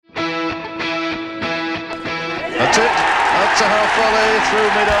Sahar volley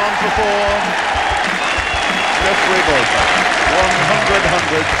through mid-on for four. Jeffrey Boyka, 100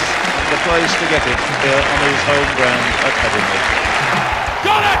 hundreds, and the place to get it here on his home ground at Headingley.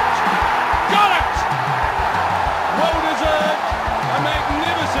 Got it! Got it! Well deserved. A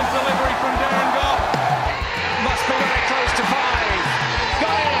magnificent delivery from Darren Gough. Must be very close to five.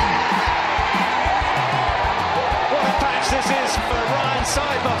 Got him! What a patch this is for Ryan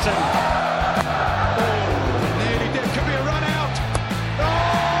Sidebottom. Nearly did. Could be a run out. Oh!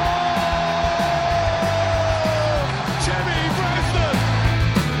 Jimmy Preston!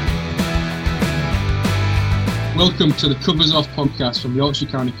 Welcome to the Covers Off podcast from Yorkshire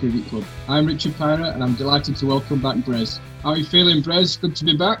County Cricket Club. I'm Richard Pyra and I'm delighted to welcome back Brez. How are you feeling, Brez? Good to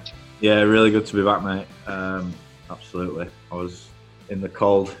be back? Yeah, really good to be back, mate. Absolutely. I was in the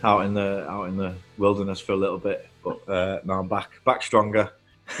cold, out in the wilderness for a little bit, but now I'm back stronger.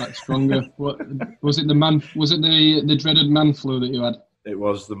 Back stronger. What was it? The dreaded man flu that you had? It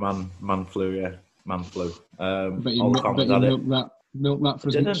was the man flu, yeah, man flu. Bet you milked that for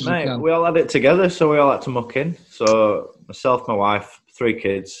as much as you mate. can. We all had it together, so we all had to muck in. So myself, my wife, 3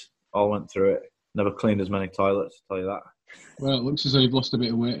 kids, all went through it. Never cleaned as many toilets, I'll tell you that. Well, it looks as though you've lost a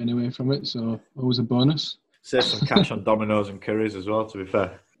bit of weight anyway from it, so always a bonus. Save some cash on Domino's and curries as well, to be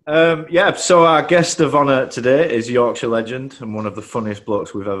fair. So our guest of honour today is Yorkshire legend and one of the funniest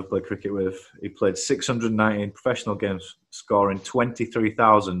blokes we've ever played cricket with. He played 619 professional games, scoring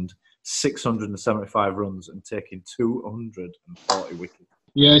 23,675 runs and taking 240 wickets.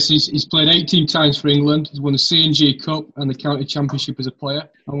 Yes, he's played 18 times for England. He's won the C&G Cup and the County Championship as a player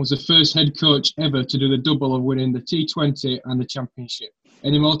and was the first head coach ever to do the double of winning the T20 and the Championship.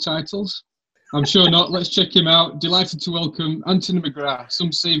 Any more titles? I'm sure not. Let's check him out. Delighted to welcome Anthony McGrath. Some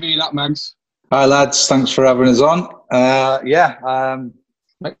CV, that, Mags. Hi, lads. Thanks for having us on.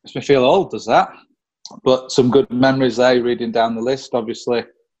 Makes me feel old, does that? But some good memories there, reading down the list. Obviously,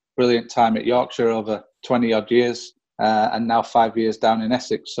 brilliant time at Yorkshire over 20-odd years. And now 5 years down in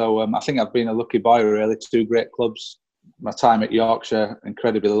Essex. So I think I've been a lucky boy, really. 2 great clubs. My time at Yorkshire,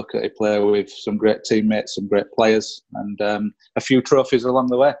 incredibly lucky to play with some great teammates, some great players, and a few trophies along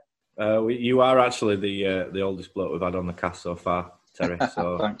the way. You are actually the oldest bloke we've had on the cast so far, Terry.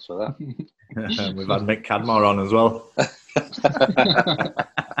 So thanks for that. We've had Mick Cadmore on as well.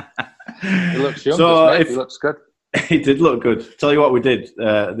 He looks young, doesn't he? He looks good. He did look good. Tell you what we did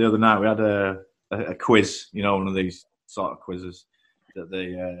the other night. We had a quiz, one of these sort of quizzes that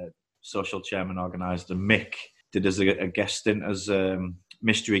the social chairman organised, and Mick did as a guest stint as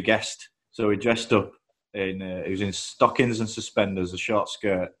mystery guest. So he dressed up he was in stockings and suspenders, a short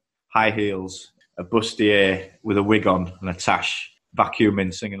skirt, high heels, a bustier with a wig on and a tash,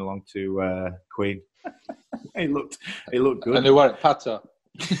 vacuuming, singing along to Queen. He looked good. And he weren't Pato.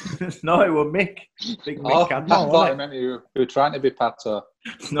 No, it was Mick. Big Mick Cadmore. I thought meant you were trying to be Pato.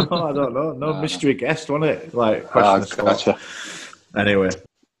 No, I don't know. No mystery guest, wasn't it? Like Gotcha. Anyway,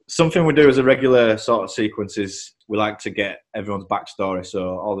 something we do as a regular sort of sequence is we like to get everyone's backstory.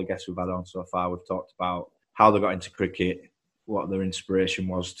 So all the guests we've had on so far, we've talked about how they got into cricket, what their inspiration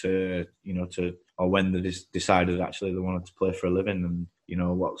was to or when they decided actually they wanted to play for a living, and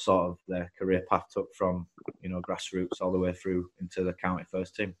what sort of their career path took from grassroots all the way through into the county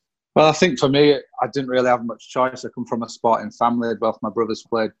first team. Well, I think for me, I didn't really have much choice. I come from a sporting family. Both my brothers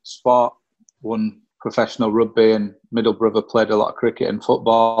played sport, one professional rugby, and middle brother played a lot of cricket and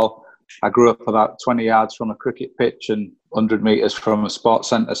football. I grew up about 20 yards from a cricket pitch and 100 metres from a sports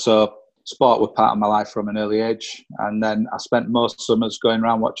centre. So sport was part of my life from an early age. And then I spent most summers going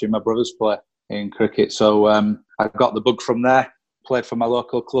around watching my brothers play in cricket. So I got the bug from there, played for my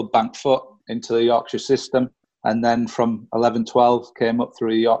local club, Bankfoot, into the Yorkshire system. And then from 11-12 came up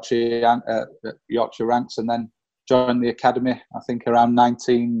through the Yorkshire ranks and then joined the academy, I think around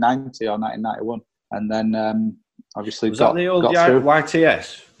 1990 or 1991. And then obviously was that the old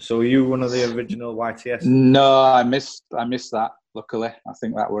YTS? So were you one of the original YTS? No, I missed that, luckily. I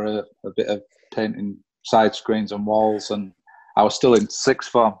think that were a bit of painting side screens and walls, and I was still in sixth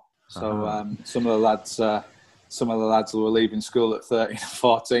form. So some of the lads were leaving school at 13 and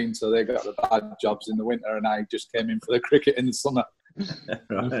 14, so they got the bad jobs in the winter, and I just came in for the cricket in the summer.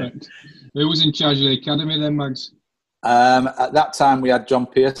 Perfect. Who was in charge of the academy then, Mags? At that time, we had John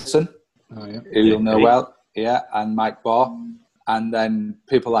Pearson, who you'll know well, and Mike Baugh. And then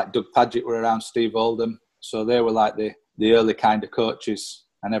people like Doug Paget were around, Steve Oldham. So they were like the early kind of coaches,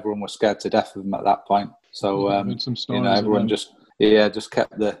 and everyone was scared to death of them at that point. So everyone just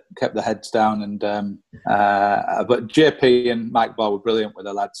kept the heads down. And but JP and Mike Baugh were brilliant with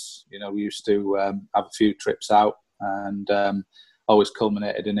the lads. We used to have a few trips out, and always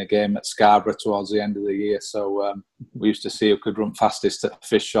culminated in a game at Scarborough towards the end of the year. So we used to see who could run fastest at the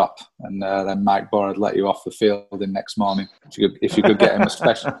fish shop, and then Mike Borr would let you off the field the next morning. If you could get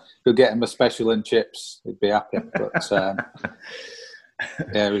him a special and chips, he'd be happy. But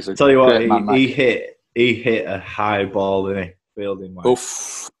yeah, he was a Tell you what, great man, he hit a high ball, didn't he? Fielding wise.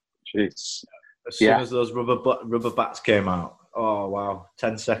 Oof, jeez. As soon as those rubber bats came out, oh wow,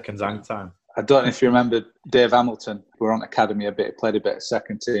 10 seconds hang time. I don't know if you remember Dave Hamilton. We were on academy a bit, played a bit of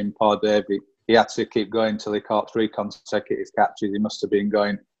second team. Poor Dave, he had to keep going till he caught 3 consecutive catches. He must have been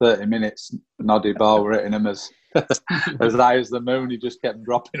going 30 minutes, noddy ball, we're hitting him as high as the moon. He just kept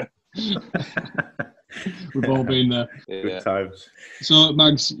dropping them. We've all been there. Good times. So,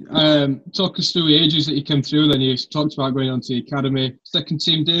 Mags, talk us through the ages that you came through. Then you talked about going on to the academy. Second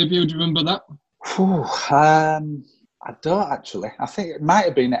team debut, do you remember that? I don't actually. I think it might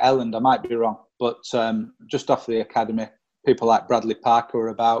have been at Elland. I might be wrong. But just off the academy, people like Bradley Parker were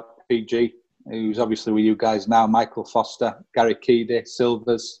about, PG, who's obviously with you guys now, Michael Foster, Gary Keedy,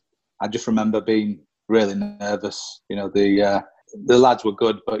 Silvers. I just remember being really nervous. You know, the lads were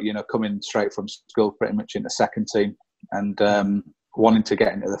good, but, you know, coming straight from school pretty much into second team and wanting to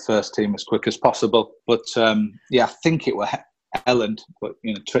get into the first team as quick as possible. But, I think it was Elland, but,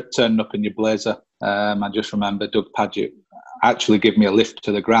 you know, turning up in your blazer. I just remember Doug Paget actually gave me a lift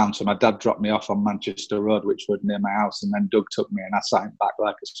to the ground. So my dad dropped me off on Manchester Road, which was near my house, and then Doug took me and I sat him back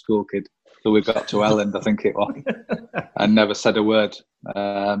like a school kid. So we got to Elland, I think it was, and never said a word.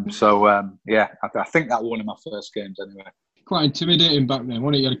 I think that was one of my first games anyway. Quite intimidating back then,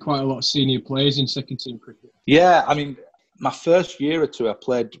 wasn't it? You had quite a lot of senior players in second team cricket. Yeah, I mean, my first year or two, I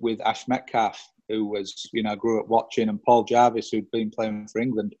played with Ash Metcalf, who was, you know, I grew up watching, and Paul Jarvis, who'd been playing for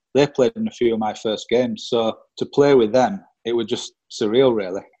England. They played in a few of my first games. So to play with them, it was just surreal,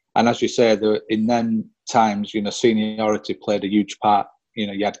 really. And as you say, in then times, you know, seniority played a huge part. You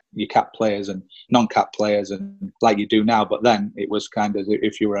know, you had your cap players and non-cap players, and like you do now. But then it was kind of,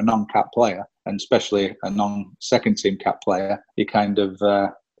 if you were a non-cap player, and especially a non-second team cap player, you kind of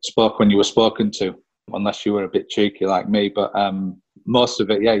spoke when you were spoken to, unless you were a bit cheeky like me. But most of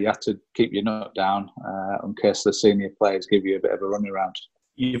it, you had to keep your nut down in case the senior players give you a bit of a run around.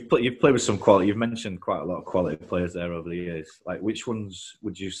 You've played with some quality. You've mentioned quite a lot of quality players there over the years. Like, which ones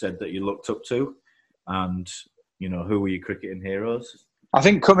would you said that you looked up to, and, you know, who were your cricketing heroes? I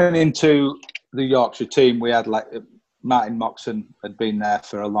think coming into the Yorkshire team, we had like Martin Moxon had been there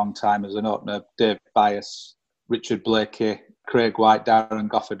for a long time as an opener. Dave Bias, Richard Blakey, Craig White, Darren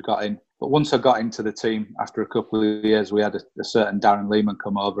Gofford got in. But once I got into the team, after a couple of years, we had a certain Darren Lehman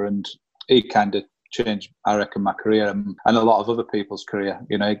come over, and he kind of changed, I reckon, my career and a lot of other people's career.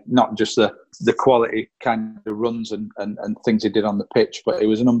 You know, not just the quality kind of runs and things he did on the pitch, but he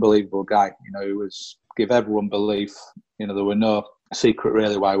was an unbelievable guy. You know, he was give everyone belief. You know, there were no secret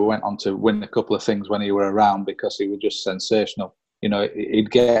really why we went on to win a couple of things when he were around, because he was just sensational. You know,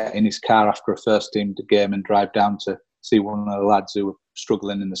 he'd get in his car after a first team game and drive down to see one of the lads who were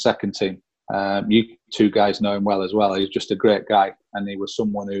struggling in the second team. You two guys know him well as well. He's just a great guy, and he was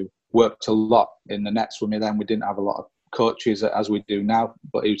someone who worked a lot in the nets with me then. We didn't have a lot of coaches as we do now,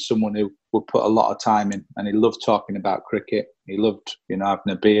 but he was someone who would put a lot of time in, and he loved talking about cricket. He loved, you know,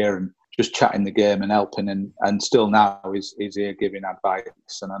 having a beer and just chatting the game and helping, and still now he's here giving advice.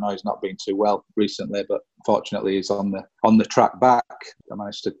 And I know he's not been too well recently, but fortunately he's on the track back. I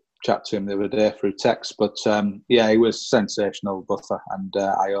managed to chat to him the other day through text, but he was sensational buffer, and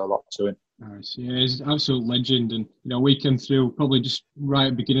I owe a lot to him. Nice. Yeah, he's an absolute legend, and you know, we came through probably just right at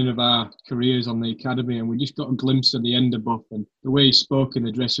the beginning of our careers on the academy, and we just got a glimpse of the end of Buff and the way he spoke in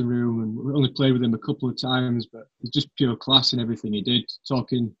the dressing room. And we only played with him a couple of times, but he's just pure class in everything he did.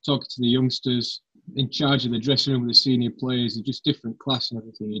 Talking to the youngsters, in charge of the dressing room with the senior players. He's just different class in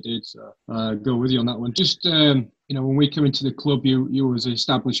everything he did. So go with you on that one. Just you know, when we came into the club, you was an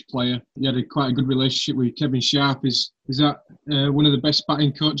established player. You had quite a good relationship with Kevin Sharp. Is that one of the best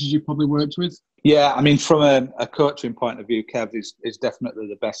batting coaches you probably worked with? Yeah, I mean, from a coaching point of view, Kev is definitely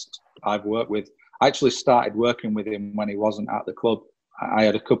the best I've worked with. I actually started working with him when he wasn't at the club. I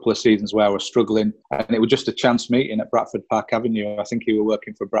had a couple of seasons where I was struggling, and it was just a chance meeting at Bradford Park Avenue. I think he was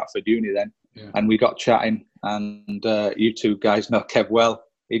working for Bradford Uni then, and we got chatting, and you two guys know Kev well.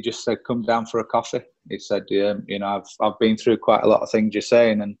 He just said, come down for a coffee. He said, you know, I've been through quite a lot of things you're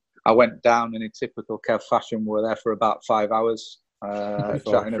saying. And I went down, and in typical Kev fashion, we were there for about 5 hours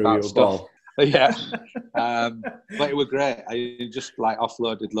chatting about stuff. Yeah. But it was great. I just like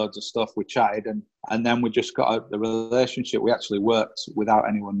offloaded loads of stuff. We chatted, and then we just got the relationship. We actually worked without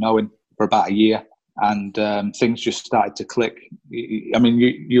anyone knowing for about a year. and things just started to click. I mean,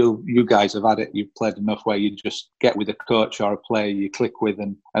 you guys have had it. You've played enough where you just get with a coach or a player you click with,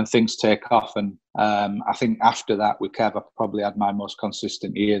 and things take off. And I think after that, with Kev, I probably had my most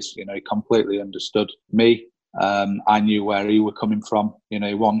consistent years. You know, he completely understood me. I knew where he was coming from. You know,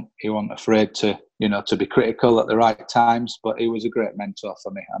 he wasn't afraid to, you know, to be critical at the right times, but he was a great mentor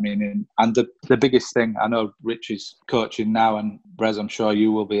for me. I mean, and the biggest thing, I know Rich is coaching now, and Brez, I'm sure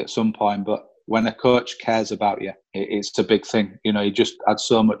you will be at some point, but when a coach cares about you, it's a big thing. You know, he just had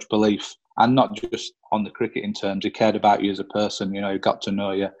so much belief, and not just on the cricketing terms. He cared about you as a person. You know, he got to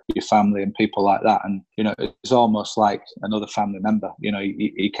know you, your family, and people like that. And you know, it's almost like another family member. You know,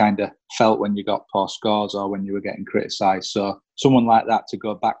 he kind of felt when you got poor scores or when you were getting criticised. So someone like that to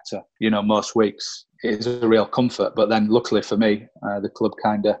go back to, you know, most weeks is a real comfort. But then, luckily for me, the club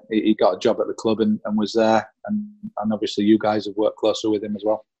he got a job at the club and was there. And obviously, you guys have worked closer with him as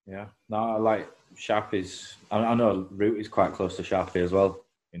well. Yeah, no, I like Sharpie's. I know Root is quite close to Sharpie as well.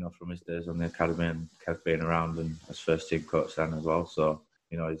 You know, from his days on the academy and Kev being around and as first team coach then as well. So,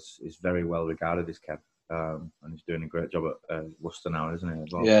 you know, he's very well regarded, this Kev. And he's doing a great job at Worcester now, isn't he, as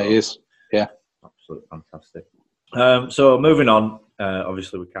well? Yeah, so, he is. Yeah. Absolutely fantastic. So moving on,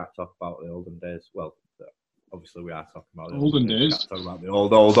 obviously we can't talk about the olden days. Well, obviously we are talking about the olden days. We can't talk about the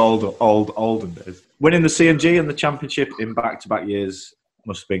olden days. Winning the C&G and the championship in back-to-back years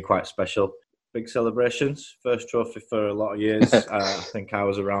must have been quite special. Big celebrations, first trophy for a lot of years. I think I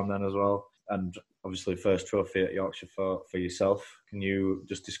was around then as well. And obviously first trophy at Yorkshire for yourself. Can you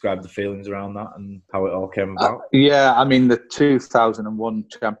just describe the feelings around that and how it all came about? Yeah, I mean, the 2001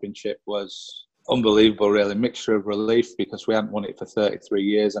 championship was unbelievable, really. Mixture of relief because we hadn't won it for 33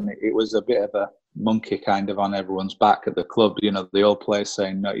 years, and it was a bit of a monkey kind of on everyone's back at the club. You know, the old players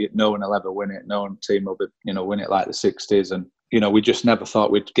saying, no one will ever win it. No one team will be, you know, win it like the 60s. And you know, we just never thought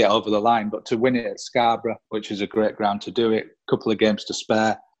we'd get over the line. But to win it at Scarborough, which is a great ground to do it, a couple of games to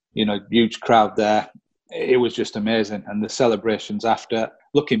spare, you know, huge crowd there. It was just amazing. And the celebrations after,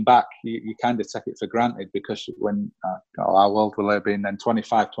 looking back, you kind of take it for granted because when, how old will they have been then,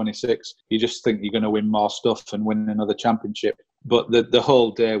 25, 26, you just think you're going to win more stuff and win another championship. But the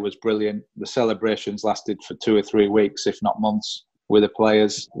whole day was brilliant. The celebrations lasted for 2 or 3 weeks, if not months. With the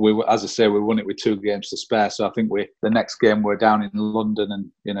players, as I say, we won it with 2 games to spare. So I think the next game we're down in London,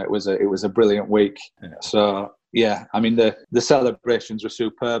 and you know it was a brilliant week. Yeah. So yeah, I mean the celebrations were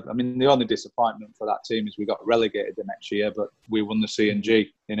superb. I mean the only disappointment for that team is we got relegated the next year, but we won the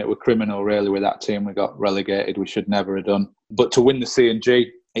C&G. You know, it was criminal really with that team. We got relegated. We should never have done. But to win the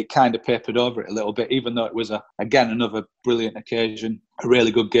C&G, it kind of papered over it a little bit, even though it was again another brilliant occasion, a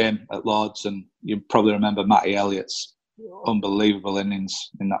really good game at Lords, and you probably remember Matty Elliott's unbelievable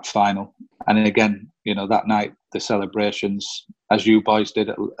innings in that final. And again, you know, that night the celebrations, as you boys did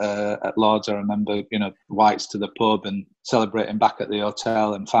at Lords, I remember, you know, Whites to the pub and celebrating back at the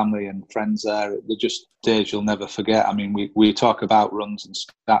hotel and family and friends there. They're just days you'll never forget. I mean, we talk about runs and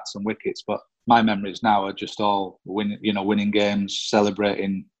stats and wickets, but my memories now are just all winning games,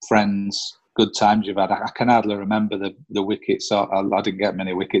 celebrating friends, good times you've had. I can hardly remember the wickets. I didn't get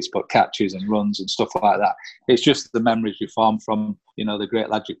many wickets, but catches and runs and stuff like that. It's just the memories you form from, you know, the great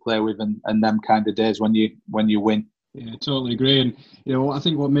lads you play with and them kind of days when you win. Yeah, totally agree. And you know, I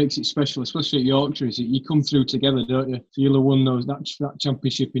think what makes it special, especially at Yorkshire, is that you come through together, don't you? You'll have won that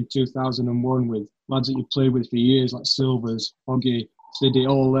championship in 2001 with lads that you played with for years, like Silvers, Hoggy, Siddy,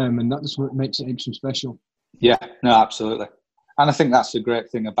 all them, and that's what makes it extra special. Yeah, no, absolutely. And I think that's the great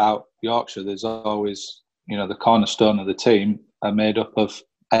thing about Yorkshire. There's always, you know, the cornerstone of the team are made up of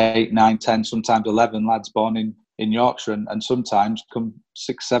 8, 9, 10, sometimes 11 lads born in Yorkshire, and sometimes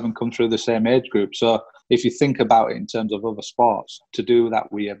 6, 7 come through the same age group. So if you think about it in terms of other sports, to do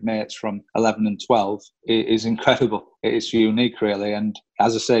that with your mates from 11 and 12 is incredible. It's unique, really. And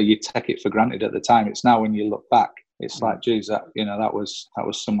as I say, you take it for granted at the time. It's now when you look back, it's like, geez, that was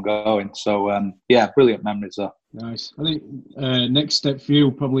some going. So yeah, brilliant memories there. Nice. I think next step for you,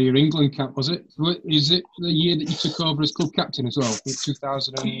 probably your England cap, was it? Is it the year that you took over as club captain as well?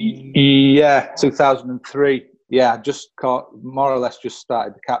 2000. Yeah, 2003. Yeah, more or less just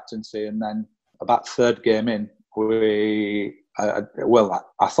started the captaincy, and then about third game in,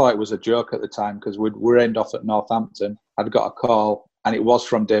 I thought it was a joke at the time because we were aimed off at Northampton. I'd got a call, and it was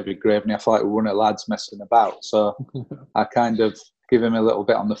from David Graveney. I thought it was one of the lads messing about. So I kind of give him a little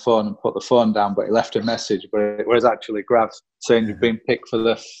bit on the phone and put the phone down, but he left a message, but it was actually Grav saying you've been picked for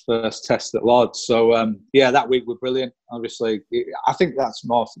the first test at Lords. So, yeah, that week was brilliant. Obviously, I think that's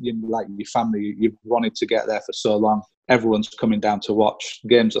more like your family. You've wanted to get there for so long. Everyone's coming down to watch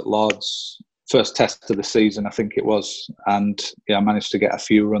games at Lords. first test of the season, I think it was, and I managed to get a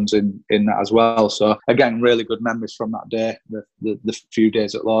few runs in that as well. So again, really good memories from that day. The few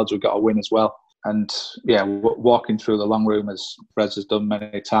days at Lords, we got a win as well. And walking through the long room, as Rez has done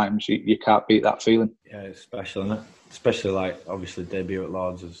many times, you can't beat that feeling. Yeah, it's special, isn't it? Especially obviously debut at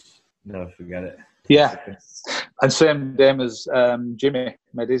Lords is never forget it. Yeah, and same day as Jimmy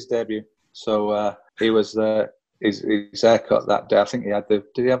made his debut. So he was his haircut that day. I think did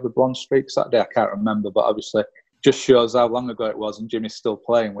he have the blonde streaks that day? I can't remember, but obviously just shows how long ago it was, and Jimmy's still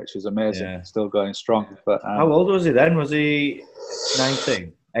playing, which is amazing. Yeah. Still going strong. But how old was he then? Was he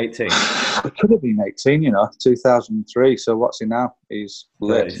 19? 18? It could have been 18, 2003. So what's he now? He's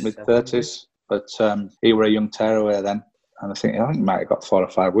late mid-30s. But he were a young tearaway then. And I think he might have got 4 or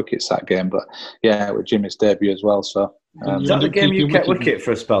 5 wickets that game. But yeah, with Jimmy's debut as well. So is that the game you kept wicket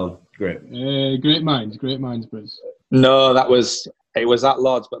for a spell, Grip? Great minds, Bruce. No, it was at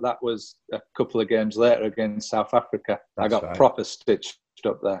Lords, but that was a couple of games later against South Africa. I got proper stitched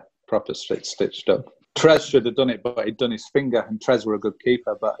up there. Proper stitched up. Trez should have done it, but he'd done his finger, and Trez were a good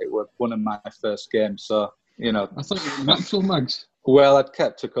keeper, but it was one of my first games, so, I thought it was natural, Mags. Well, I'd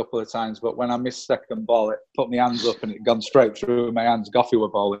kept a couple of times, but when I missed second ball, it put my hands up and it gone straight through my hands. Goffey were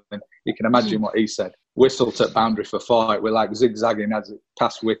bowling. You can imagine what he said. Whistled at boundary for 4. It were like zigzagging as it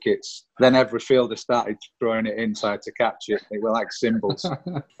passed wickets. Then every fielder started throwing it inside to catch it. They were like symbols.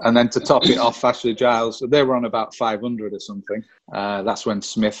 And then to top it off, Ashley Giles, they were on about 500 or something. That's when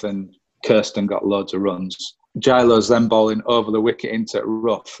Smith and Kirsten got loads of runs. Gilo's then bowling over the wicket into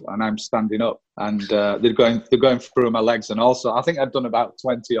rough, and I'm standing up, and they're going through my legs, and also I think I'd done about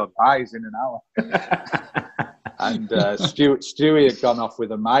 20 odd byes in an hour. And Stewie had gone off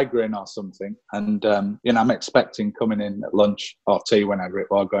with a migraine or something, and I'm expecting coming in at lunch or tea, whenever it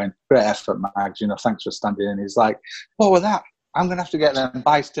was, going, great effort, Mags, thanks for standing in. He's like, what was that? I'm going to have to get them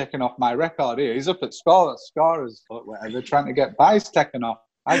byes taken off my record here. He's up at scorers, but whatever, trying to get byes taken off.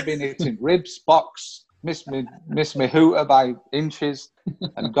 I've been hitting ribs, box, miss me hooter by inches,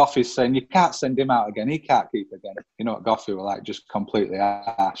 and Goffey's saying, you can't send him out again, he can't keep again. You know what Goffey were like, just completely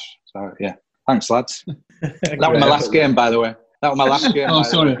ash. So yeah, thanks lads. That was my last game, by the way. That was my last game. Oh,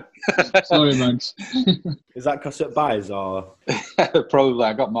 sorry. Sorry, Mags. Is that because of byes or? Probably.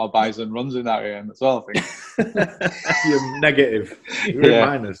 I got more byes than runs in that game. That's all I think. You're negative. You're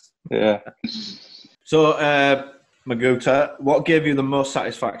minus. Yeah. So, Maguta, what gave you the most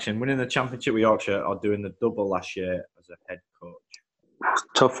satisfaction? Winning the championship with Yorkshire or doing the double last year as a head coach?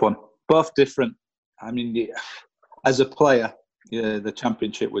 Tough one. Both different. I mean, as a player, the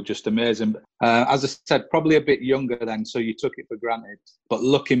championship were just amazing. As I said, probably a bit younger then, so you took it for granted. But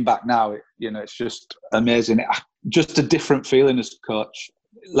looking back now, it's just amazing. Just a different feeling as coach.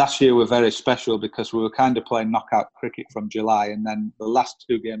 Last year were very special because we were kind of playing knockout cricket from July, and then the last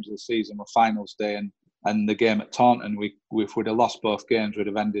 2 games of the season were finals day and the game at Taunton. If we'd have lost both games, we'd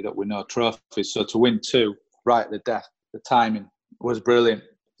have ended up with no trophies. So to win 2 right at the death, the timing was brilliant.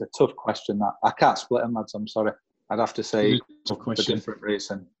 It's a tough question that. I can't split them, lads, I'm sorry. I'd have to say for a different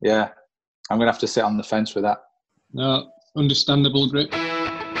reason. Yeah, I'm going to have to sit on the fence with that. No, understandable, Grip.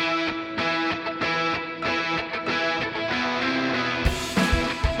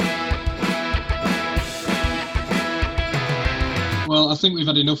 Well, I think we've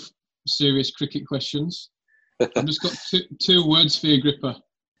had enough serious cricket questions. I've just got two words for you, Gripper.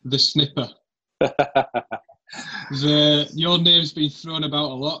 The snipper. Your name's been thrown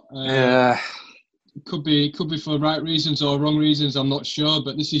about a lot. Yeah. Could be for right reasons or wrong reasons, I'm not sure,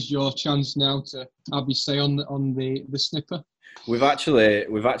 but this is your chance now to have your say on the snipper. We've actually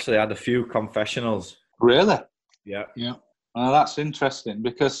had a few confessionals. Really? Yeah. Well, that's interesting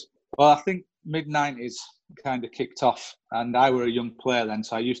because, I think mid-90s kind of kicked off, and I were a young player then,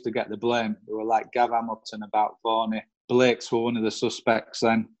 so I used to get the blame. They were like Gav Hamilton about Varney. Blakes were one of the suspects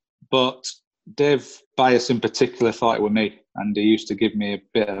then, but Dave Bias in particular thought it were me, and he used to give me a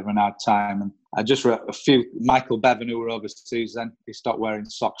bit of an hard time. And I just wrote a few. Michael Bevan, who were overseas then, he stopped wearing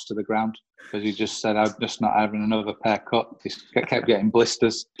socks to the ground because he just said, I'm just not having another pair cut. He kept getting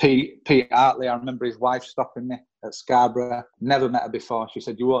blisters. Pete Hartley, I remember his wife stopping me at Scarborough. Never met her before. She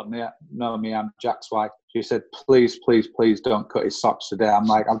said, you won't know me, I'm Jack's wife. She said, please, please, please don't cut his socks today. I'm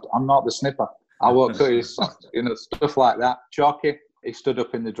like, I'm not the snipper. I won't cut his socks. Stuff like that. Chalky. He stood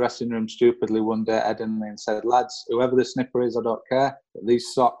up in the dressing room stupidly one day at Headingley and said, lads, whoever the snipper is, I don't care, but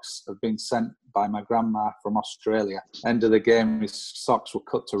these socks have been sent by my grandma from Australia. End of the game, his socks were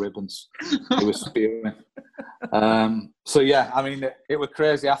cut to ribbons. He was spewing. So, yeah, I mean, it was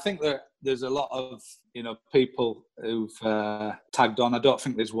crazy. I think that there's a lot of, people who've tagged on. I don't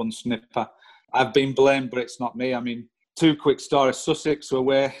think there's one snipper. I've been blamed, but it's not me. I mean, 2 quick stories. Sussex were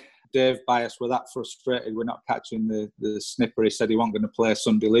away. Dave Bias were that frustrated we're not catching the snipper. He said he wasn't going to play a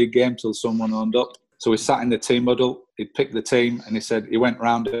Sunday League game till someone owned up. So we sat in the team huddle. He'd picked the team and he said, he went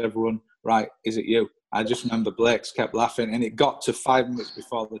round everyone, right, is it you? I just remember Blakes kept laughing, and it got to 5 minutes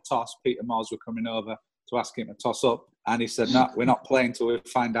before the toss. Peter Moores were coming over to ask him to toss up, and he said, no, we're not playing till we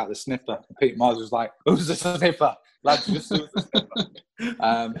find out the snipper. And Peter Moores was like, who's the snipper? Lads, just who's the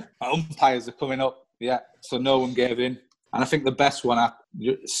snipper? Umpires are coming up, yeah, so no one gave in. And I think the best one,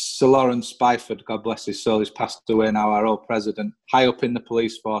 Sir Lawrence Byford, God bless his soul, he's passed away now, our old president, high up in the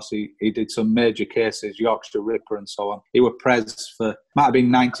police force. He did some major cases, Yorkshire Ripper and so on. He was pres for, might have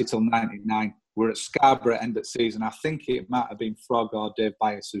been 90 till 99. We're at Scarborough end of season. I think it might have been Frog or Dave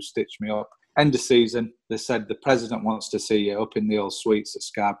Bias who stitched me up. End of season, they said the president wants to see you up in the old suites at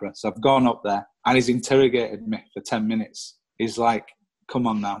Scarborough. So I've gone up there and he's interrogated me for 10 minutes. He's like, come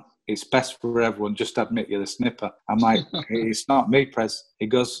on now. It's best for everyone. Just admit you're the snipper. I'm like, it's not me, Prez. He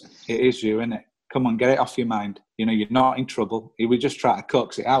goes, it is you, innit? Come on, get it off your mind. You know, you're not in trouble. He would just try to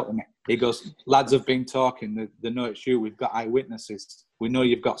coax it out of me. He goes, lads have been talking. They know it's you. We've got eyewitnesses. We know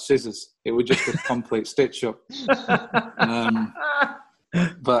you've got scissors. It was just a complete stitch up.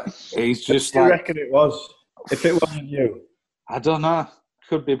 But he's just What do you like... reckon it was? If it wasn't you? I don't know.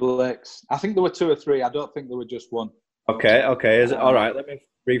 Could be Blake's. I think there were 2 or 3. I don't think there were just one. Okay. Is it all right? Let me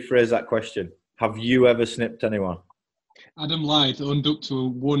rephrase that question. Have you ever snipped anyone? Adam Lyth owned up to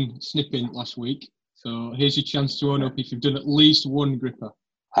one snipping last week. So here's your chance to own up if you've done at least one gripper.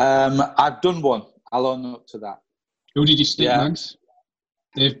 I've done one. I'll own up to that. Who did you snip, Mags?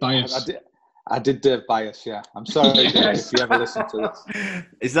 Dave Bias. I did Dave Bias, yeah. I'm sorry if you ever listen to this.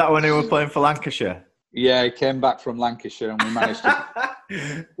 Is that when he was playing for Lancashire? Yeah, he came back from Lancashire and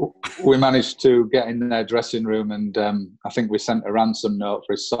we managed to get in their dressing room, and I think we sent a ransom note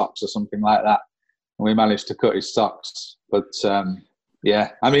for his socks or something like that. And we managed to cut his socks. But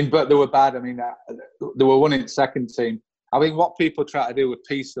yeah, I mean, but they were bad. I mean, they were one in second team. I mean, what people try to do with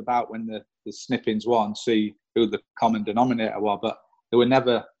piece about when the snippings were and see who the common denominator was, but they were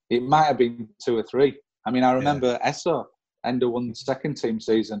never, it might have been 2 or 3. I mean, I remember Esso, Ender won second team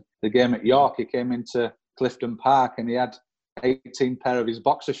season, the game at York, he came into Clifton Park and he had 18 pair of his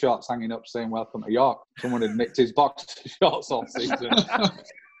boxer shorts hanging up saying, welcome to York. Someone had nicked his boxer shorts all season.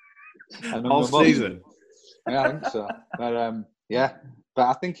 All season? Yeah, I think so. But, yeah, but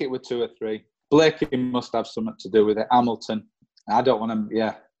I think it were 2 or 3. Blakey must have something to do with it. Hamilton. I don't want to,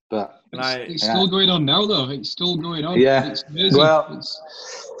 yeah. But it's still going on now, though. It's still going on. Yeah. It's crazy. Well,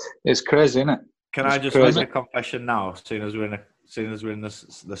 it's crazy, isn't it? Can I just make a confession now, seeing as we're in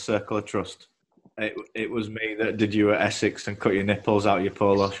the circle of trust? It was me that did you at Essex and cut your nipples out your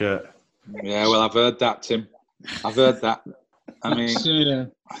polo shirt. Yeah, well, I've heard that, Tim. I've heard that. I mean,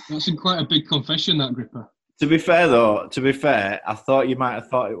 that's quite a big confession, that gripper. To be fair, I thought you might have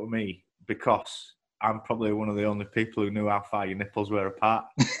thought it was me because I'm probably one of the only people who knew how far your nipples were apart.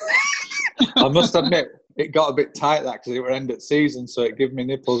 I must admit, it got a bit tight that because it were end of season, so it gave me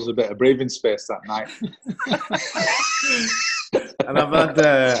nipples a bit of breathing space that night. And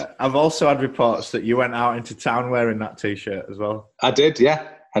I've also had reports that you went out into town wearing that T-shirt as well. I did, yeah,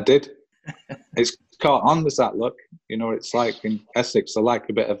 I did. It's caught on, does that look? You know, it's like in Essex, I like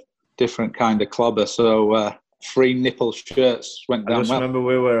a bit of different kind of clobber, so 3 nipple shirts went down. I just remember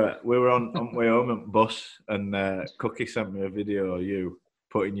we were on the way home on the bus, and Cookie sent me a video of you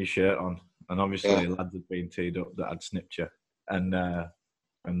putting your shirt on, and obviously lads had been teed up that had snipped you, and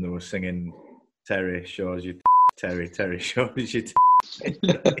they were singing Terry shows you Terry shows you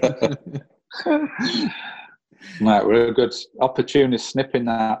Right, we're a good opportunist snipping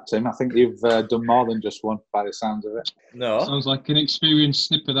that, Tim. I think you've done more than just one by the sounds of it. No. Sounds like an experienced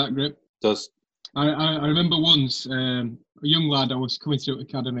snipper, that grip. Does. I remember once, a young lad, I was coming through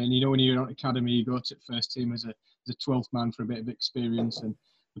academy, and you know when you're at academy, you go to first team as a 12th man for a bit of experience, and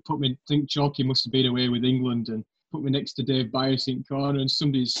they put me, I think Chalky must have been away with England, and put me next to Dave Bias in corner, and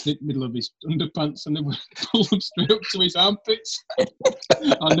somebody snipped middle of his underpants and they pulled them straight up to his armpits.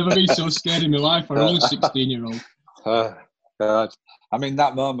 I've never been so scared in my life. I'm only 16-year-old. God. I mean,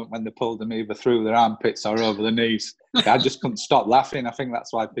 that moment when they pulled them either through their armpits or over the knees, I just couldn't stop laughing. I think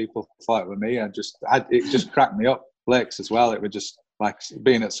that's why people thought it was me. It just cracked me up. Blake's as well. It was just like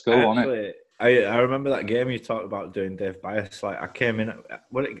being at school, wasn't it? I remember that game you talked about doing Dave Bias. Like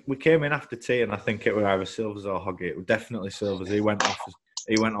we came in after tea, and I think it was either Silvers or Hoggy. It was definitely Silvers. He went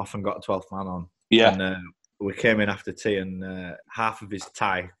off and got a 12th man on. Yeah. And we came in after tea, and half of his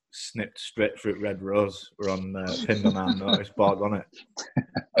tie snipped straight through red rose were on pinned on our notice board, wasn't it?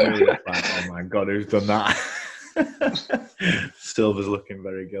 We were like, oh my God, who's done that? Silver's looking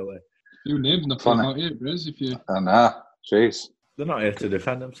very guilty. You named nothing about it, Briz, if you... I know, jeez. They're not here to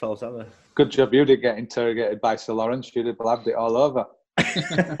defend themselves, are Good job you didn't get interrogated by Sir Lawrence. You'd have blabbed it all over.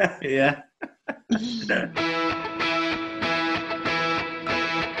 they? Yeah.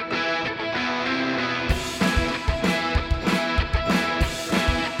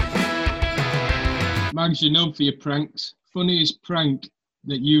 Mags, you're known for your pranks. Funniest prank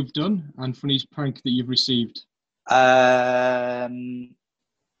that you've done and funniest prank that you've received? Done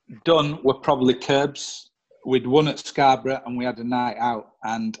were probably Curbs. We'd won at Scarborough and we had a night out,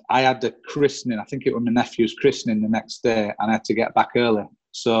 and I had the christening. I think it was my nephew's christening the next day, and I had to get back early.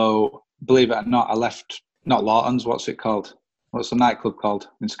 So, believe it or not, I left, not Lawton's, what's it called? What's the nightclub called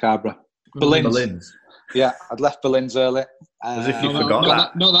in Scarborough? Berlin's. Yeah, I'd left Berlin's early. As if you forgot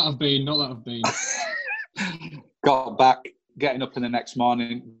that. Not that I've been. Got back, getting up in the next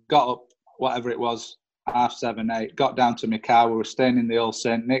morning, got up, whatever it was, 7:30, 8, got down to my car. We were staying in the old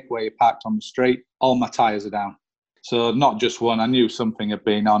St. Nick where you parked on the street. All my tyres are down. So not just one, I knew something had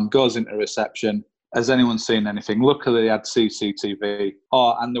been on. Goes into reception. Has anyone seen anything? Luckily, they had CCTV.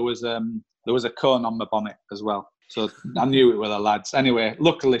 Oh, and there was a cone on my bonnet as well. So I knew it were the lads. Anyway,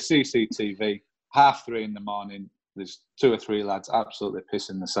 luckily, CCTV, 3:30 in the morning, there's 2 or 3 lads absolutely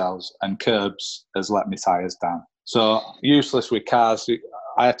pissing themselves, and Curbs has let me tyres down. So useless with cars.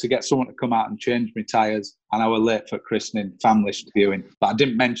 I had to get someone to come out and change my tyres, and I was late for christening, family viewing. But I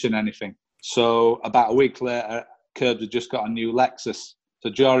didn't mention anything. So about a week later, Curbs had just got a new Lexus. So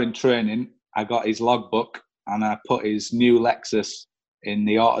during training, I got his logbook and I put his new Lexus in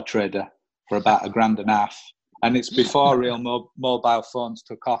the Auto Trader for about $1,500. And it's before real mobile phones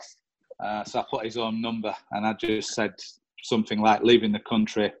took off. So I put his own number and I just said something like, leaving the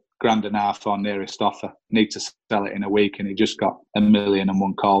country, $1,500 or nearest offer, need to sell it in a week. And he just got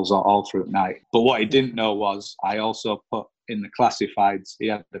 1,000,001 calls all through the night. But what he didn't know was I also put in the classifieds, he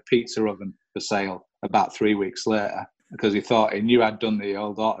had the pizza oven for sale about 3 weeks later, because he thought he knew I'd done the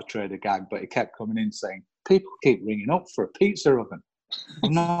old Auto Trader gag, but he kept coming in saying, people keep ringing up for a pizza oven.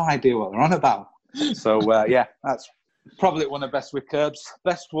 I've no idea what they're on about. So, yeah, that's probably one of the best with Curbs.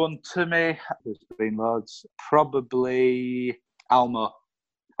 Best one to me, there's been loads, probably Almo,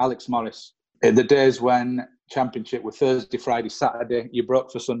 Alex Morris. In the days when Championship were Thursday, Friday, Saturday, you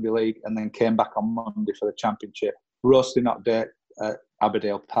broke for Sunday League and then came back on Monday for the Championship. Roasting hot day at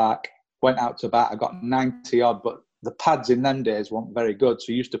Aberdale Park. Went out to bat. I got 90 odd, but the pads in them days weren't very good.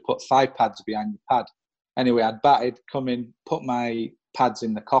 So you used to put 5 pads behind the pad. Anyway, I'd batted, come in, put my pads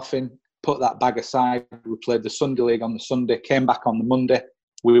in the coffin, put that bag aside. We played the Sunday League on the Sunday, came back on the Monday.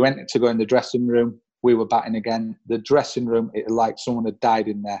 We went to go in the dressing room. We were batting again. The dressing room, it like someone had died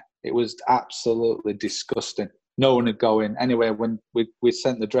in there. It was absolutely disgusting. No one would go in. Anyway, when we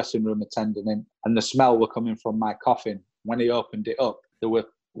sent the dressing room attendant in, and the smell were coming from my coffin, when he opened it up,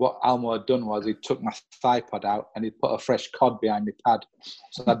 what Almo had done was he took my thigh pod out and he put a fresh cod behind my pad.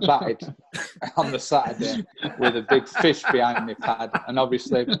 So I batted on the Saturday with a big fish behind my pad. And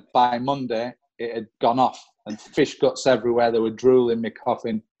obviously by Monday, it had gone off and fish guts everywhere. They were drooling in my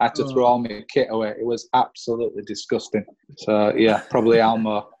coffin. I had to throw all my kit away. It was absolutely disgusting. So, yeah, probably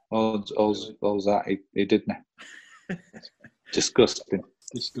Almo owes that. He did me. Disgusting.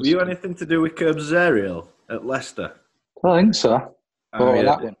 Were you anything to do with Curbs' aerial at Leicester? I think so.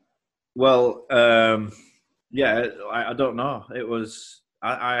 That one. Well, yeah, I don't know. It was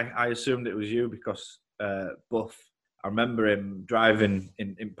I assumed it was you because Buff. I remember him driving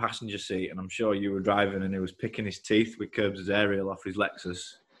in passenger seat, and I'm sure you were driving, and he was picking his teeth with Curbs' aerial off his Lexus.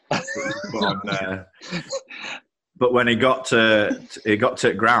 But when he got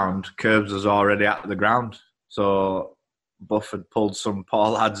to ground, Curbs was already at the ground. So Buff had pulled some poor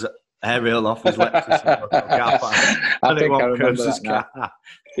lad's aerial off his Lexus. I think I remember that now.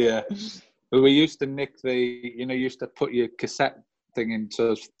 Yeah. We used to nick used to put your cassette thing in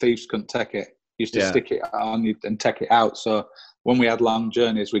so thieves couldn't take it. Used to stick it on and take it out. So when we had long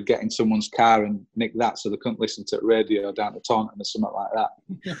journeys, we'd get in someone's car and nick that so they couldn't listen to radio down to Taunton or something like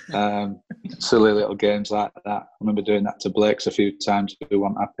that. Silly little games like that. I remember doing that to Blake's a few times who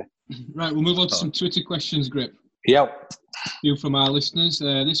weren't happy. Right, we'll move on to some Twitter questions, Grip. Yep. A few from our listeners.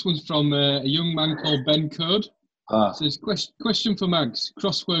 This one's from a young man called Ben Code. It says, question for Mags.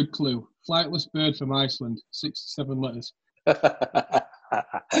 Crossword clue. Flightless bird from Iceland. 67 letters.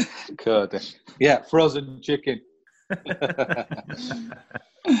 Code. Yeah, frozen chicken. One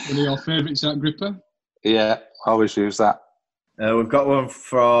of your favourites, that Gripper? Yeah, always use that. We've got one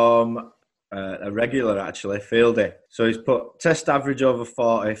from a regular, actually, Fieldy. So he's put test average over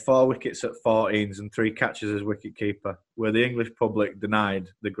 40, 4 wickets at 14s and 3 catches as wicketkeeper. Were the English public denied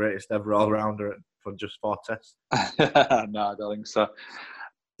the greatest ever all-rounder for just 4 tests? No, I don't think so.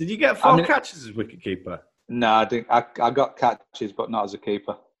 Did you get 4 catches as wicketkeeper? No, I didn't. I got catches, but not as a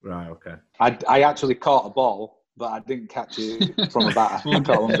keeper. Right, okay. I actually caught a ball, but I didn't catch it from a batter. I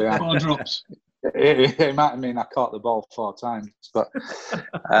caught one behind. 4 drops. It might mean I caught the ball 4 times, but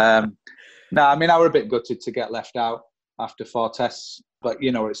no, I mean, I were a bit gutted to get left out after 4 tests, but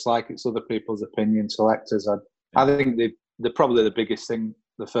you know, it's like it's other people's opinion, selectors. I think they're probably the biggest thing.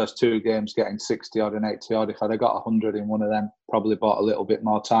 The first 2 games, getting 60 odd and 80 odd. If I'd have got 100 in one of them, probably bought a little bit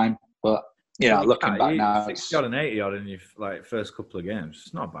more time. But yeah, looking back now, 60 odd and 80 odd in your first couple of games.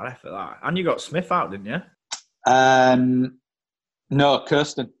 It's not a bad effort, that. And you got Smith out, didn't you? No,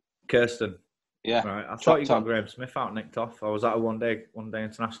 Kirsten. Yeah. Right. I thought you got Graham Smith out nicked off. Or was that a one day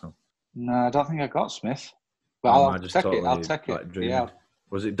international? No, I don't think I got Smith. But I'll take it. I'll take it. Yeah.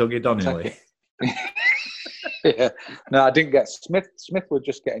 Was it Dougie Donnelly? Yeah. No, I didn't get Smith. Smith was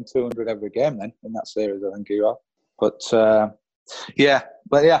just getting 200 every game then in that series, I think you are. But yeah.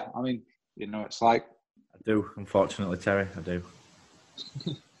 I mean, you know, it's like. I do, unfortunately, Terry. I do.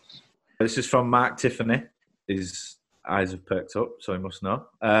 This is from Mark Tiffany. His eyes have perked up, so he must know.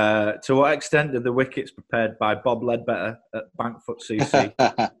 To what extent did the wickets prepared by Bob Ledbetter at Bankfoot CC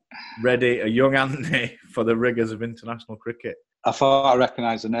ready a young Anthony for the rigours of international cricket? I thought I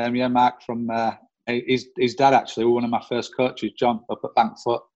recognised the name. Yeah, Mark from his dad actually, one of my first coaches, John, up at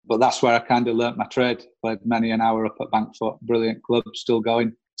Bankfoot. But that's where I kind of learnt my trade. Played many an hour up at Bankfoot. Brilliant club, still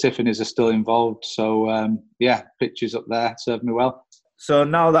going. Tiffany's are still involved. So, yeah, pitches up there served me well. So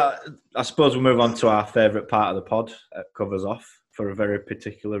now that, I suppose we'll move on to our favourite part of the pod, covers off, for a very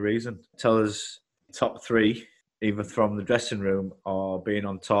particular reason. Tell us top 3, either from the dressing room or being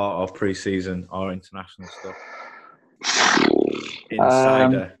on tour or pre-season or international stuff.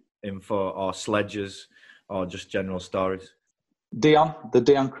 Insider info or sledges or just general stories. The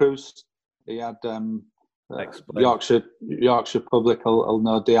Dion Cruz. He had Yorkshire public will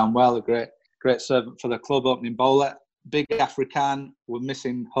know Dion well, a great servant for the club, opening bowler. Big African, were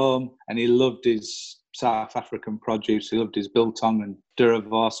missing home, and he loved his South African produce. He loved his biltong and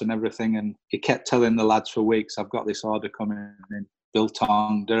Duravos and everything, and he kept telling the lads for weeks, I've got this order coming in,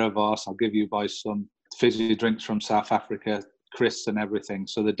 biltong, Duravos, I'll give you boys some fizzy drinks from South Africa, crisps and everything.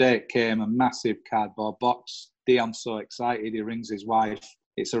 So the day it came, a massive cardboard box. Dion's so excited, he rings his wife.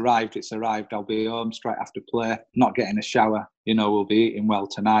 It's arrived, I'll be home straight after play, not getting a shower, you know, we'll be eating well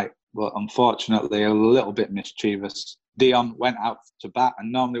tonight. But unfortunately, a little bit mischievous. Dion went out to bat,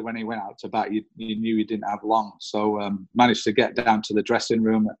 and normally when he went out to bat, you knew he didn't have long. So managed to get down to the dressing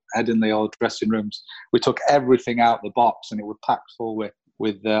room, Headingley old dressing rooms. We took everything out the box, and it was packed full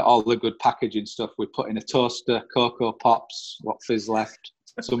with all the good packaging stuff. We put in a toaster, Cocoa Pops, what fizz left,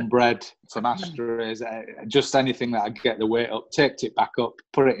 some bread, some ashtrays, just anything that I'd get the weight up. Taped it back up,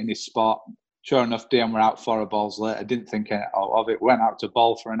 put it in his spot. Sure enough, Dion were out 4 balls later. Didn't think of it. Went out to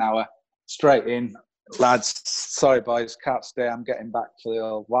bowl for an hour. Straight in. Lads, sorry boys, can't stay. I'm getting back for the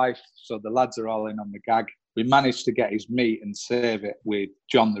old wife. So the lads are all in on the gag. We managed to get his meat and save it with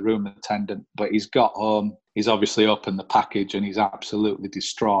John, the room attendant. But he's got home. He's obviously opened the package and he's absolutely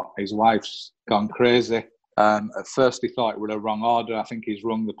distraught. His wife's gone crazy. At first he thought it was a wrong order. I think he's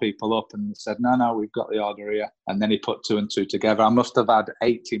rung the people up and said, no, we've got the order here. And then he put 2 and 2 together. I must have had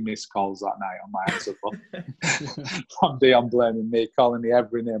 80 missed calls that night on my answer phone. From Dion blaming me, calling me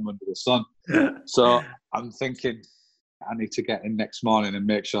every name under the sun. So I'm thinking, I need to get in next morning and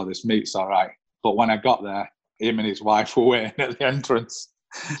make sure this meat's all right. But when I got there, him and his wife were waiting at the entrance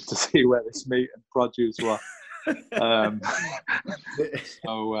to see where this meat and produce were.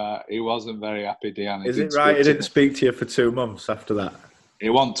 So he wasn't very happy, Dion. Is it right he didn't speak to you for 2 months after that? It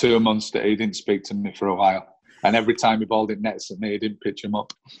wasn't 2 months that he didn't speak to me for a while. And every time he bowled it nets at me, he didn't pitch him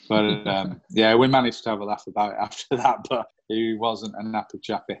up. But yeah, we managed to have a laugh about it after that, but he wasn't a happy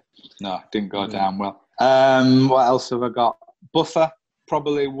chappy. No, it didn't go down well. What else have I got? Buffer,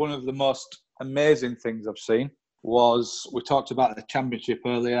 probably one of the most amazing things I've seen was, we talked about the championship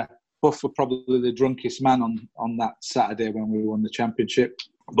earlier. Buff were probably the drunkest man on that Saturday when we won the championship.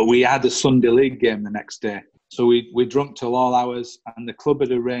 But we had a Sunday league game the next day. So we drunk till all hours, and the club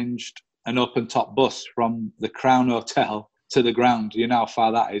had arranged an open-top bus from the Crown Hotel to the ground. You know how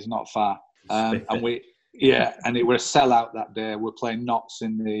far that is, not far. And it was a sellout that day. We're playing Notts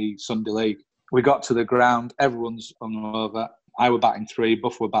in the Sunday league. We got to the ground, everyone's hungover. I were batting 3,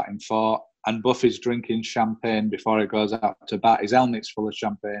 Buff were batting 4. And Buff is drinking champagne before he goes out to bat. His helmet's full of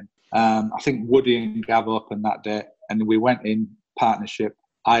champagne. I think Woody and Gav opened that day, and we went in partnership.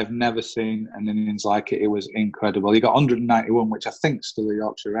 I have never seen an innings like it. It was incredible. He got 191, which I think is still a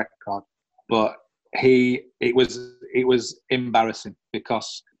Yorkshire record. But it was embarrassing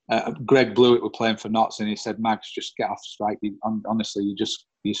because Greg Blewett were playing for Notts, and he said, "Mags, just get off strike. Honestly, you just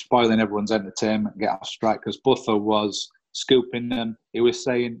you're spoiling everyone's entertainment, get off strike, because Butler was scooping them. He was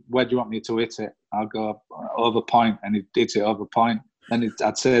saying, where do you want me to hit it? I'll go over point, and he'd hit it over point. Then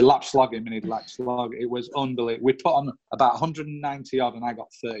I'd say lap slog him, and he'd lap slog. It was unbelievable. We put on about 190 odd, and I got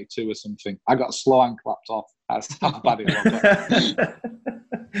 32 or something. I got slow and clapped off. That's how bad it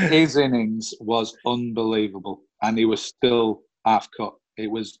was. His innings was unbelievable, and he was still half cut. It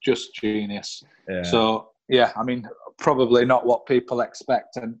was just genius. Yeah. So, yeah, I mean, probably not what people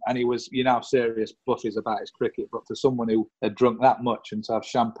expect. And he was, serious buffies about his cricket. But for someone who had drunk that much and to have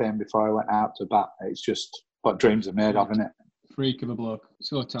champagne before I went out to bat, it's just what dreams are made of, isn't it? Freak of a bloke.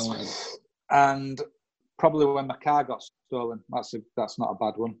 So talented. And probably when my car got stolen, that's not a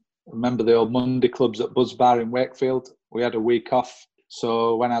bad one. Remember the old Monday clubs at Buzz Bar in Wakefield? We had a week off.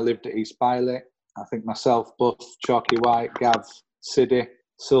 So when I lived at East Bailey, I think myself, Buff, Chalky White, Gav, Siddy,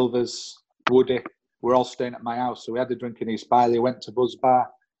 Silvers, Woody, we're all staying at my house. So we had a drink in East Bailey, went to Buzz Bar,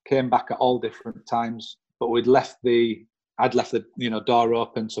 came back at all different times. But I'd left the door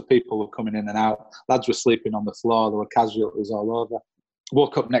open, so people were coming in and out. Lads were sleeping on the floor. There were casualties all over.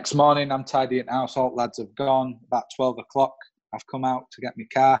 Woke up next morning, I'm tidying the house. All lads have gone. About 12 o'clock, I've come out to get my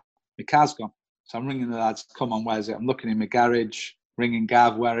car. My car's gone. So I'm ringing the lads, come on, where's it? I'm looking in my garage, ringing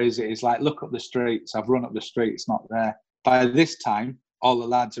Gav, where is it? He's like, look up the streets. I've run up the street, it's not there. By this time, all the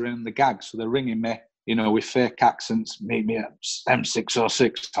lads are in the gag, so they're ringing me, with fake accents, meet me at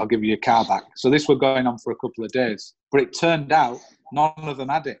M606, I'll give you your car back. So this was going on for a couple of days. But it turned out none of them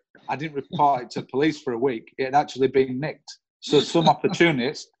had it. I didn't report it to police for a week. It had actually been nicked. So some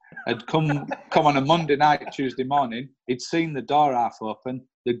opportunist had come on a Monday night, Tuesday morning. He'd seen the door half open.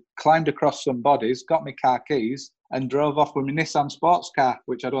 They'd climbed across some bodies, got my car keys, and drove off with my Nissan sports car,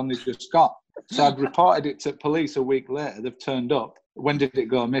 which I'd only just got. So I'd reported it to police a week later. They've turned up. When did it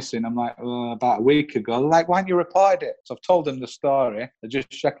go missing? I'm like, about a week ago. They're like, why haven't you reported it? So I've told them the story. They're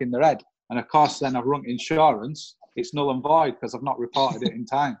just shaking their head. And of course, then I've rung insurance. It's null and void because I've not reported it in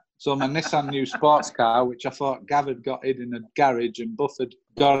time. So my Nissan new sports car, which I thought Gav had got it in a garage and Buff had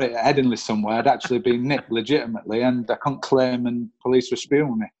got it at Headingley somewhere, had actually been nicked legitimately, and I couldn't claim, and police were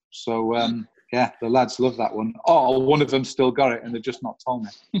spewing me. So, yeah, the lads love that one. Oh, one of them still got it, and they've just not told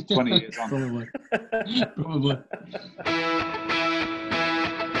me. 20 years on. Probably.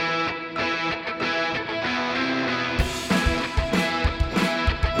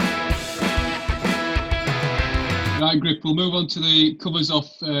 Right, Grip, we'll move on to the covers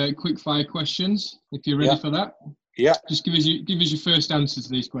off quick fire questions, if you're ready for that. Yeah. Just give us your first answer to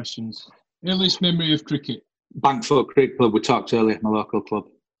these questions. Earliest memory of cricket? Bankfoot Cricket Club, we talked earlier, my local club.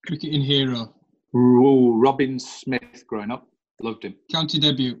 Cricketing hero? Robin Smith growing up. Loved him. County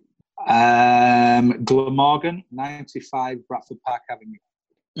debut? Glamorgan, 95 Bradford Park Avenue.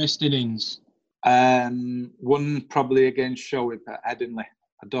 Best innings? One probably against Shoaib at Headingley.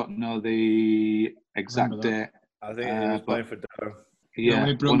 I don't know the exact date. I think he was playing for Durham. Yeah. When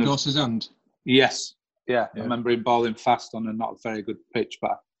he broke Goss's hand? Yes. Yeah. I remember him bowling fast on a not very good pitch,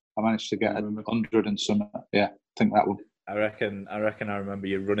 but I managed to get 100 and something. Yeah, I think that would. I reckon I remember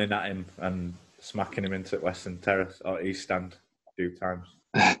you running at him and smacking him into Western Terrace or East Stand a few times.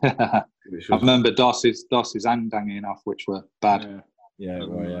 I remember Doss's hand hanging off, which were bad. Yeah.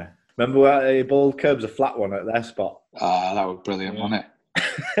 Remember where he bowled Curbs a flat one at their spot? That was brilliant, wasn't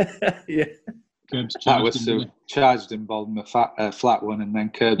it? Yeah. Curbs charged him bowling a flat one, and then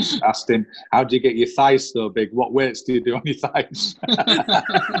Curbs asked him, how do you get your thighs so big? What weights do you do on your thighs?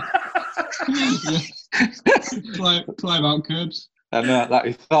 Climb out, Curbs. I know that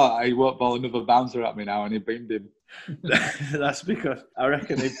he thought he won't bowl another bouncer at me now, and he beamed him. That's because I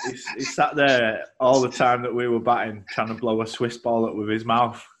reckon he sat there all the time that we were batting, trying to blow a Swiss ball up with his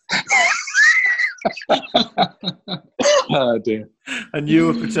mouth. Oh dear. And you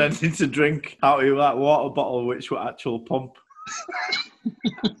were pretending to drink out of that water bottle, which were actual pump.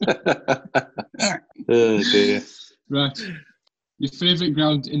 Oh dear. Right. Your favourite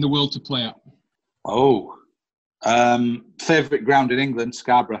ground in the world to play at? Favourite ground in England,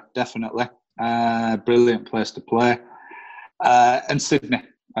 Scarborough, definitely. Brilliant place to play. And Sydney.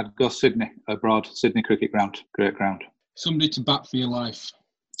 I'd go Sydney abroad. Sydney Cricket Ground. Great ground. Somebody to bat for your life?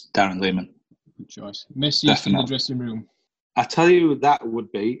 Darren Lehmann. Good choice. Messi in the dressing room? I tell you, that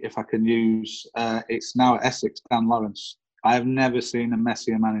would be, if I can use, it's now at Essex, Dan Lawrence. I have never seen a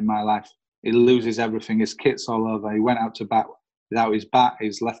messier man in my life. He loses everything. His kit's all over. He went out to bat without his bat.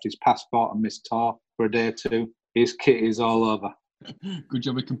 He's left his passport and missed tour for a day or two. His kit is all over. Good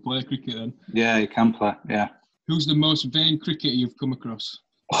job he can play cricket then. Yeah, he can play, yeah. Who's the most vain cricketer you've come across?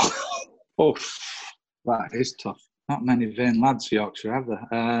 That is tough. Not many vain lads, Yorkshire, have there?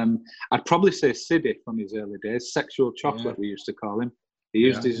 I'd probably say Siddy from his early days. Sexual chocolate, we used to call him. He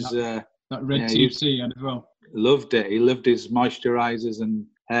used his... that red TT he had as well. Loved it. He loved his moisturisers and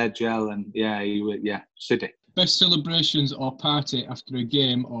hair gel, and Siddy. Best celebrations or party after a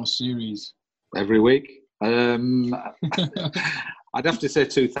game or series? Every week. I'd have to say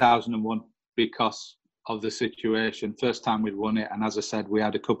 2001 because of the situation. First time we'd won it, and as I said, we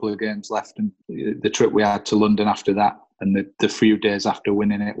had a couple of games left, and the trip we had to London after that, and the few days after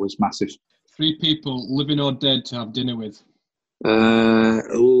winning it was massive. 3 people, living or dead, to have dinner with? Have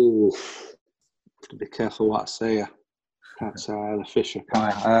to be careful what I say here. Can't say the Fisher, can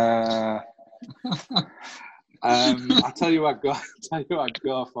I? I'll tell you what I'd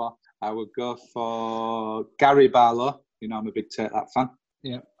go for. I would go for Gary Barlow. You know, I'm a big Take That fan.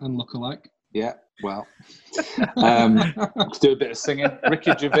 Yeah, and look-alike. Yeah, well. To do a bit of singing.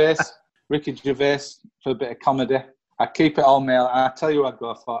 Ricky Gervais for a bit of comedy. I keep it all male. And I tell you what I'd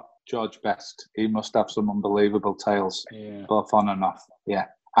go for George Best. He must have some unbelievable tales, both on and off. Yeah,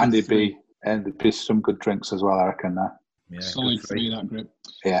 and there'd be some good drinks as well, I reckon. Yeah, solid 3, that grip.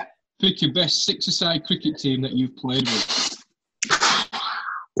 Yeah. Pick your best 6-a-side cricket team that you've played with.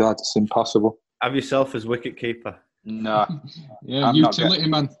 God, it's impossible. Have yourself as wicket keeper. No. Yeah, utility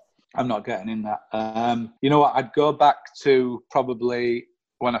man. I'm not getting in that. You know what? I'd go back to probably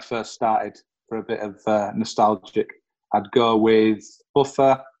when I first started for a bit of nostalgic. I'd go with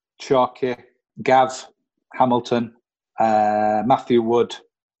Buffer, Chalky, Gav, Hamilton, Matthew Wood.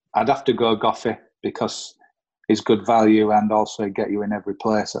 I'd have to go Goffey because he's good value and also get you in every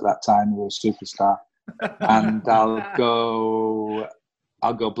place at that time. He was a superstar. And I'll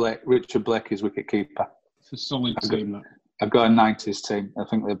go Blake. Richard Blake is wicket keeper. It's a solid team, that. I've got a 90s team. I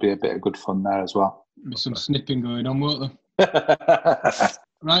think there'll be a bit of good fun there as well. There'll be some snipping going on, won't there?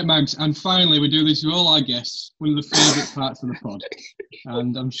 Right, Mags, and finally we do this with all our guests, one of the favourite parts of the pod,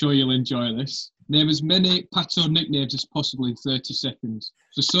 and I'm sure you'll enjoy this. Name as many Pato nicknames as possible in 30 seconds.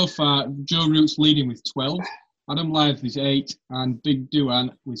 So far, Joe Root's leading with 12, Adam Lyth is 8, and Big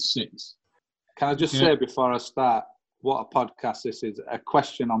Duan with 6. Can I just say before I start, what a podcast this is. A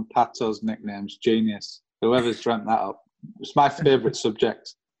question on Pato's nicknames, genius. Whoever's dreamt that up. It's my favourite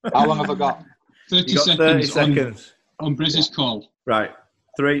subject. How long have I got? 30 got seconds, 30 seconds. On Brez's call. Right.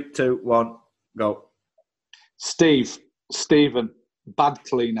 3, 2, 1, go. Stephen, bad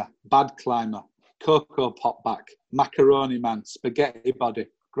cleaner, bad climber, cocoa potback, macaroni man, spaghetti body,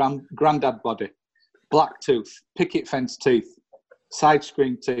 grandad body, black tooth, picket fence teeth, side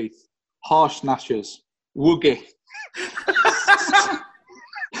screen teeth, harsh gnashers, woogie,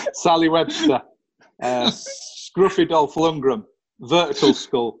 Sally Webster, scruffy Dolph Lundgren, vertical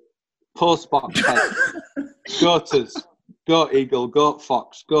skull, postbox head, goaters, goat eagle, goat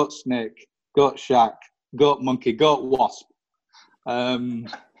fox, goat snake, goat shark, goat monkey, goat wasp. How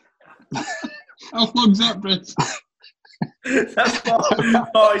long's that, Brett? That's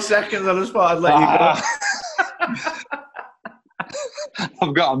 40 seconds. I just thought I'd let you go.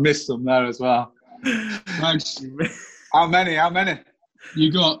 I've got to miss some there as well. Mags, How many?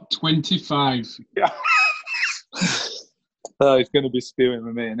 you got 25. Yeah. Oh, he's going to be spewing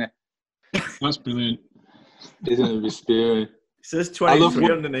with me, isn't he? That's brilliant. He's going to be spewing. It says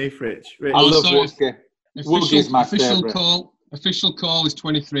 23 underneath, Rich. I love Woogie. Woogie's my favourite. Official call is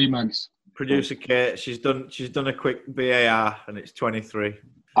 23, Mags. Producer Kate, she's done a quick VAR and it's 23.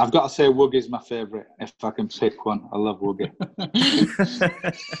 I've got to say Woogie's my favourite. If I can pick one, I love Woogie.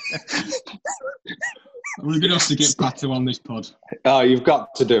 We're going to have to get Pato on this pod. Oh, you've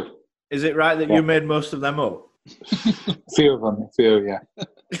got to do. Is it right that you made most of them up? Few of them, yeah.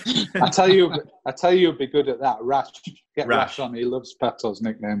 I tell you, you'd be good at that. Get Rash on. He loves Pato's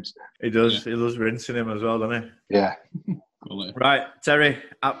nicknames. He does. Yeah. He loves rinsing him as well, doesn't he? Yeah. Right, Terry,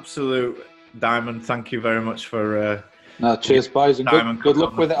 absolute diamond. Thank you very much for. No, cheers, boys, and good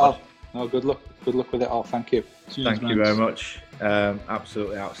luck with it all. No, good luck with it all. Thank you. Cheers, Thank you very much.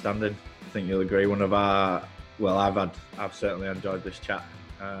 Absolutely outstanding. I think you'll agree. I've certainly enjoyed this chat.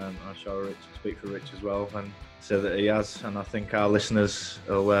 I'm sure Rich will speak for Rich as well and say that he has. And I think our listeners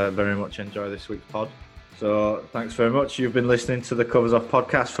will very much enjoy this week's pod. So thanks very much. You've been listening to the Covers Off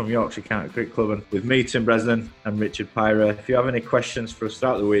podcast from Yorkshire County Cricket Club and with me, Tim Bresnan, and Richard Pyra. If you have any questions for us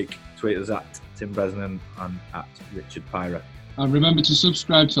throughout the week, tweet us at Tim Bresnan and at Richard Pyra. And remember to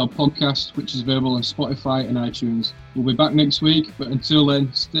subscribe to our podcast, which is available on Spotify and iTunes. We'll be back next week, but until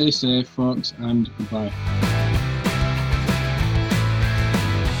then, stay safe, folks, and goodbye.